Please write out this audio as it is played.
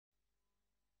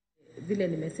vile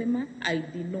nimesema, I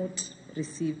did not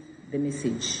receive the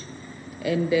message.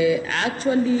 And I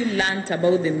actually learned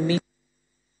about the message.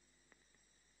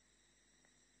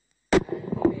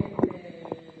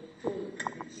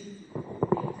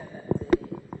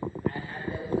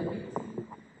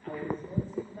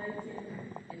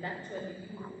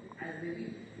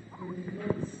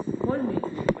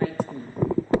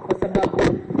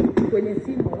 Kwenye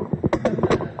simu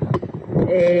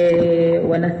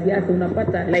wanasiasa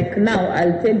unapata, like now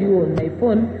I'll tell you on my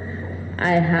phone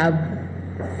I have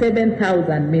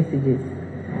 7,000 messages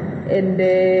and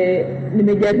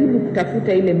nimejaribu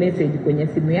kutafuta ile message kwenye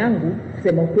simu yangu,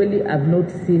 kusema kweli I've not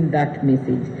seen that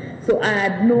message, so I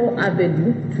had no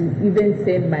avenue to even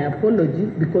send my apology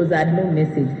because I had no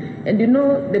message. And you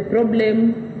know the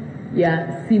problem ya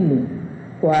simu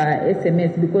kwa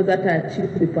SMS, because hata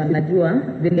chief anajua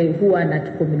vile huwa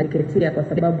anatucommunicatea, kwa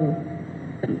sababu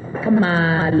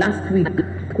kama last week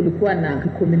kulikuwa na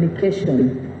communication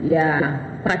ya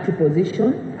party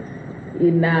position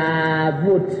in a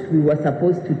vote we were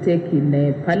supposed to take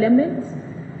in parliament.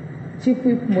 Chief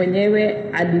whip mwenyewe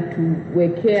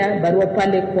alituwekea barua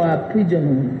pale kwa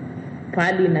pigeon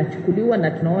pale inachukuliwa,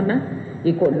 na tunaona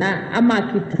iko na, ama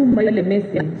akituma ile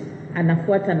message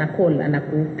anafuata na call,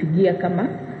 anakupigia kama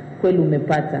kweli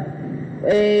umepata.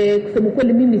 Kusema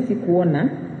kweli mimi sikuona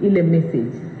ile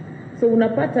message, so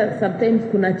unapata sometimes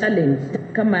kuna challenge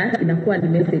kama inakuwa ni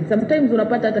message. Sometimes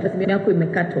unapata hata simu yako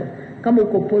imekatwa kama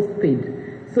uko postpaid,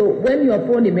 so when your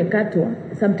phone imekatwa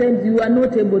sometimes you are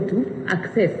not able to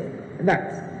access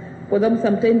that, for them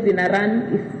sometimes in a run,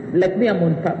 if like me I'm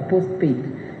on postpaid,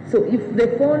 so if the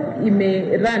phone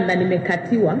ime run na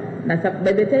nimekatiwa, na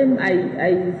by the time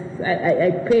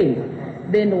I pay,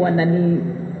 then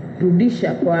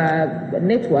wananirudisha kwa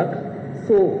network,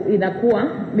 so inakuwa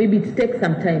maybe it takes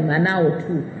some time, an hour or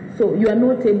two, so you are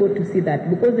not able to see that.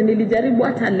 Because nilijaribu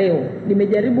hata leo,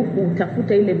 nimejaribu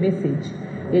kutafuta ile message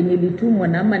yenye ilitumwa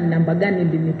na ama namba gani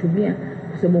ilinitumia,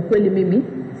 kusema kweli mimi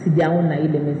sijaona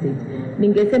ile message.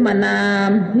 Ningesema na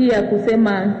hii ya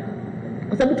kusema,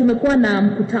 kwa sababu tumekuwa na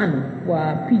mkutano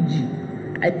wa PG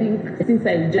I think since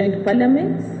I joined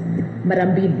parliament mara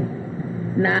mbili,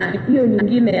 na hiyo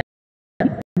nyingine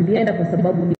nilienda kwa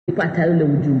sababu nilipata ule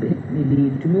ujumbe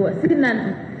nilitumiwa.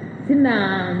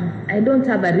 I don't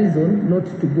have a reason not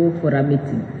to go for a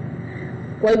meeting.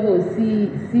 Kwa hivyo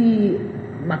si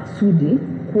maksudi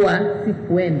kuwa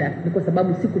sikuenda, ni kwa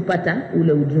sababu sikupata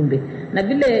ule ujumbe, na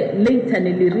vile later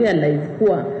nilirealize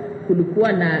kuwa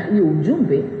kulikuwa na hiyo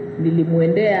ujumbe,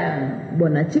 nilimuendea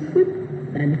bwana chief whip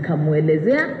na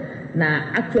nikamuelezea,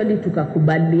 na actually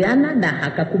tukakubaliana na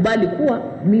akakubali kuwa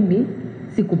mimi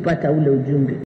sikupata ule ujumbe.